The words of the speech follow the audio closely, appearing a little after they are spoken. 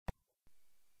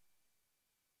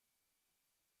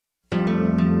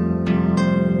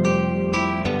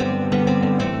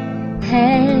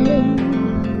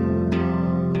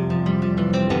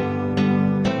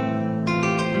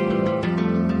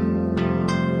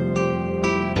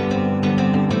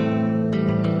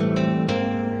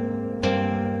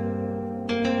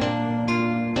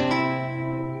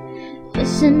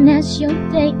as your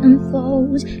day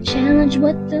unfolds. Challenge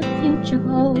what the future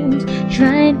holds.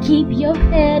 Try and keep your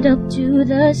head up to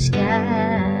the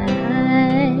sky.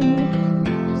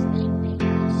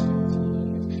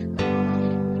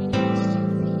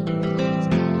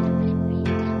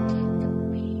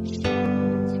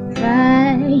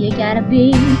 You gotta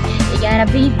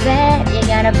be bad, you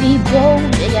gotta be bold,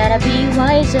 you gotta be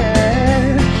wiser.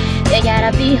 You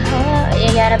gotta be hard, you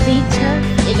gotta be tough,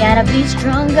 you gotta be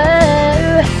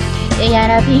stronger. You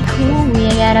gotta be cool,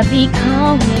 you gotta be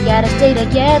calm, you gotta stay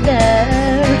together.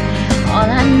 All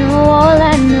I know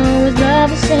is love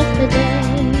will save the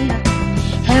day.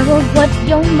 Herald what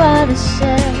your mother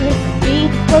said,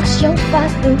 read the books your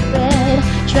father read.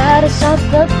 Try to solve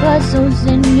the puzzles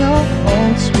in your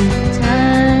own sweet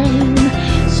time.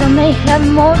 Some may have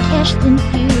more cash than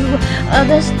you,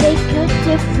 others take a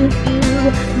different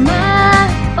view. My,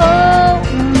 oh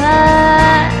my,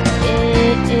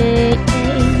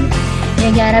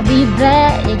 You gotta be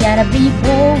bad, you gotta be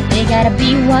bold, you gotta be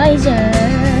wiser.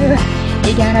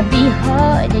 You gotta be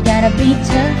hard, you gotta be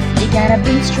tough, you gotta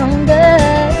be stronger.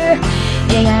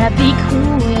 You gotta be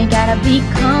cool, you gotta be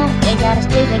calm, you gotta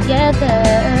stay together.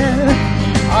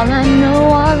 All I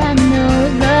know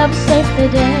is love saves the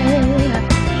day.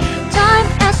 Time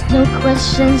asks no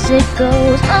questions, it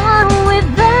goes on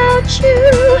without you,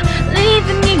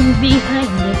 leaving you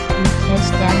behind if you can't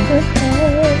stand the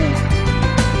pain.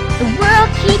 The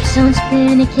world keeps on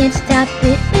spinning, can't stop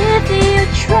it if you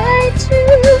try to.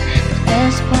 The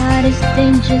best part is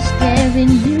danger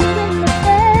staring you in the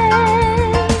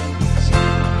face.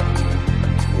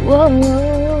 Whoa,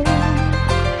 whoa.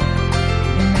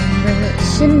 Remember,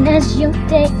 listen as your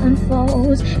day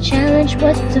unfolds. Challenge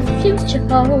what the future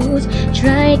holds.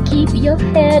 Try and keep your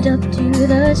head up to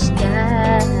the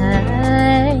sky.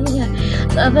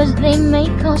 Lovers, they may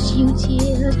cost you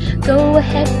tears. Go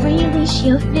ahead, release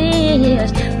your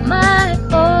fears. My,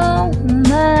 oh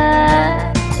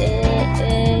my.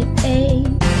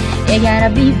 You gotta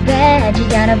be bad, you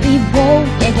gotta be bold,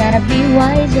 you gotta be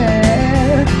wiser.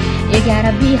 You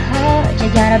gotta be hard, you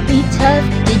gotta be tough,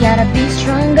 you gotta be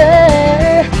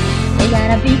stronger. You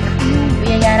gotta be cool,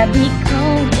 you gotta be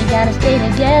calm, you gotta stay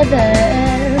together.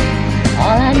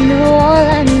 All I know,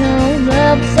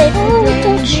 love will save the day.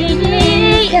 Don't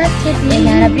you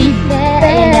gotta be bad,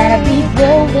 you gotta be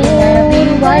bold, you gotta be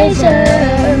wiser.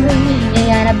 You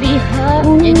gotta be hard,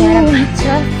 you gotta be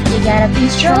tough, you gotta be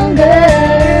stronger.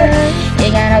 You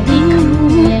gotta be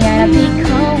cool, you gotta be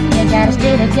calm, you gotta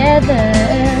stay together.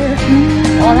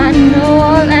 All I know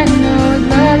is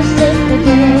love will save the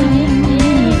day.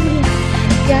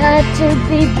 Got to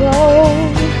be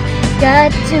bold,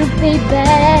 got to be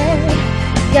bad,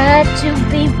 got to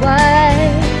be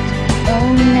wise,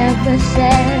 don't ever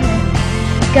sad.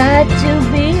 Got to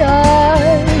be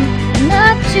hard,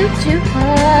 not too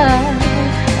hard.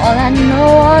 All I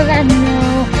know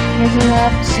is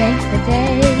love to save the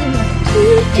day.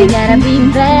 You gotta be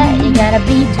bad, you gotta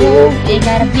be bold, you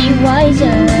gotta be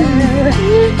wiser.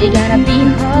 You gotta be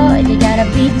hard, you gotta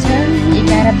be tough, you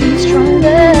gotta be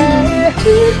stronger.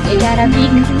 You gotta be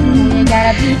cool, you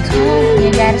gotta be calm,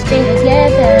 you gotta stay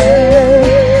together.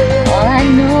 All I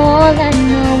know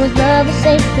is love will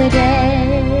save the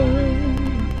day.